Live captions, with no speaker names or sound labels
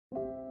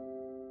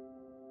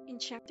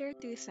chapter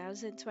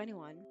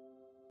 2021,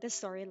 the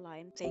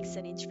storyline takes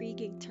an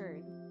intriguing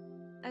turn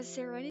as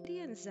Serenity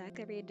and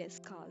Zachary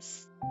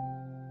discuss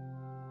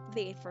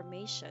the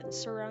information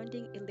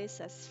surrounding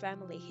Elisa's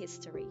family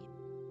history.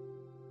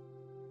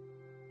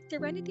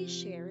 Serenity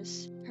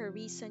shares her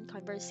recent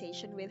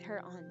conversation with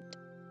her aunt,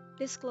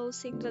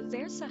 disclosing that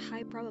there's a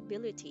high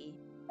probability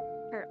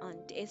her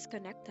aunt is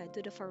connected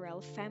to the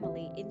Farrell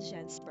family in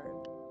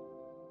Jensburg.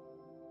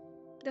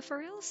 The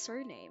Farrell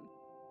surname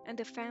and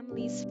the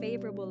family's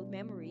favorable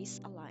memories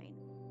align,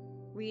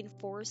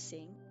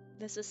 reinforcing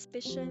the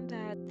suspicion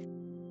that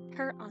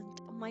her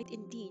aunt might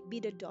indeed be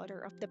the daughter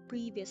of the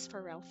previous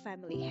Farrell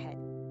family head.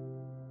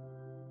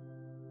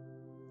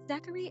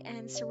 Zachary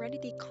and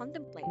Serenity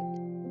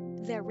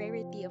contemplate the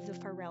rarity of the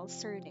Farrell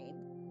surname,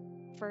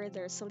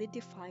 further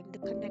solidifying the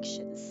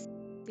connections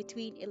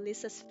between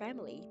Elisa's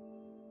family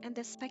and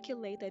the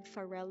speculated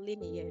Farrell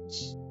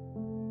lineage.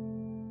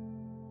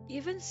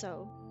 Even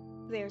so,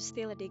 there's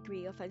still a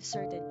degree of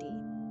uncertainty,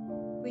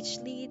 which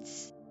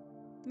leads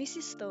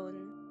Mrs.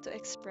 Stone to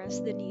express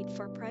the need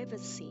for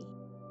privacy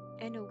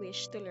and a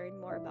wish to learn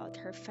more about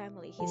her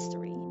family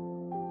history.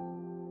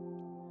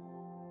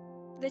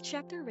 The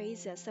chapter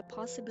raises the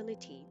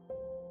possibility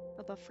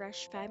of a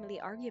fresh family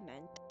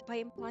argument by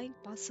implying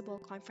possible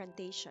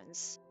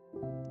confrontations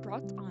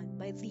brought on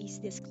by these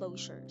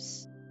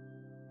disclosures.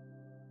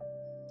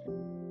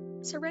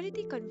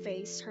 Serenity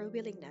conveys her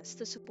willingness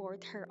to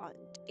support her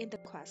aunt in the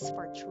quest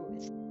for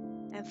truth,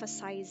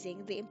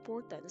 emphasizing the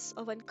importance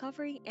of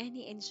uncovering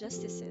any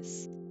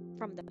injustices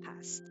from the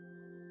past.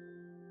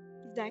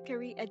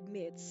 Zachary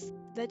admits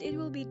that it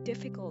will be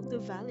difficult to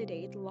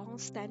validate long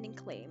standing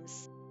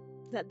claims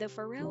that the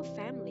Farrell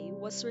family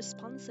was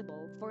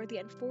responsible for the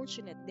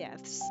unfortunate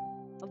deaths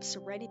of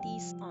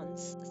Serenity's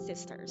aunt's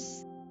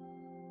sisters.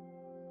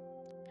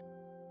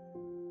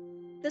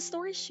 The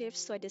story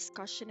shifts to a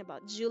discussion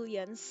about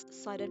Julian's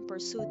sudden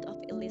pursuit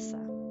of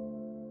Elisa.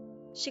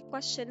 She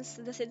questions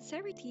the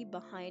sincerity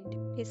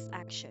behind his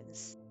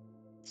actions,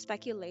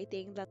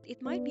 speculating that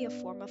it might be a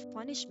form of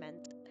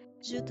punishment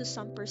due to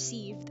some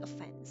perceived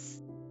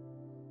offense.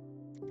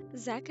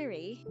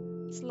 Zachary,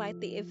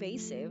 slightly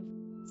evasive,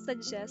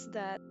 suggests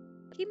that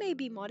he may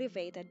be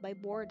motivated by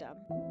boredom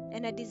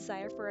and a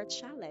desire for a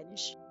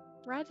challenge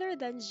rather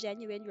than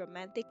genuine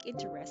romantic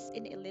interest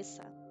in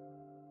Elisa.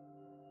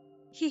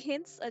 He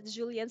hints at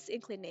Julian's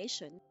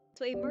inclination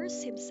to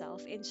immerse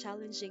himself in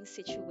challenging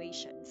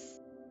situations.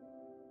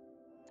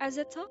 As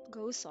the talk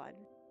goes on,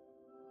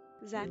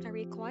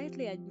 Zachary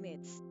quietly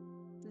admits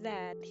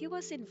that he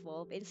was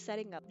involved in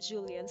setting up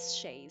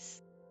Julian's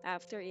chase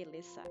after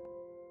Elisa.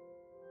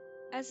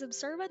 As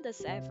observant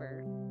as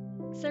ever,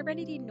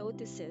 Serenity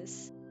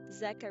notices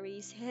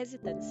Zachary's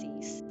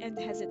hesitancies and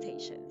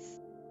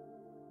hesitations.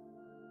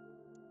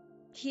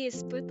 He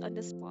is put on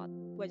the spot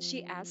when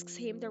she asks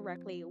him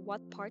directly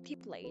what part he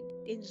played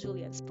in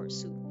Julian's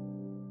pursuit.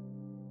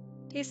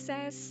 He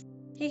says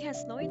he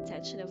has no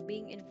intention of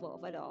being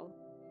involved at all,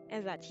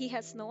 and that he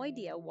has no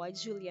idea why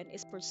Julian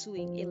is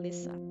pursuing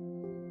Elisa.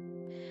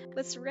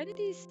 But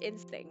Serenity's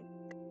instinct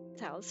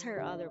tells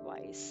her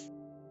otherwise.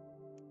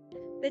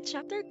 The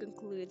chapter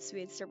concludes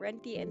with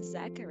Serenity and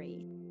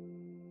Zachary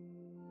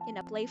in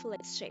a playful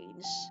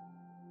exchange.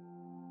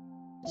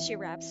 She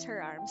wraps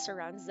her arms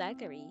around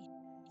Zachary,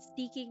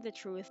 seeking the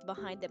truth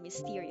behind the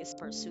mysterious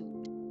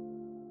pursuit.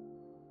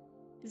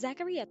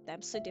 Zachary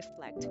attempts to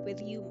deflect with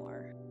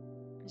humor,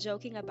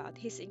 joking about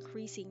his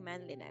increasing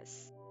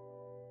manliness.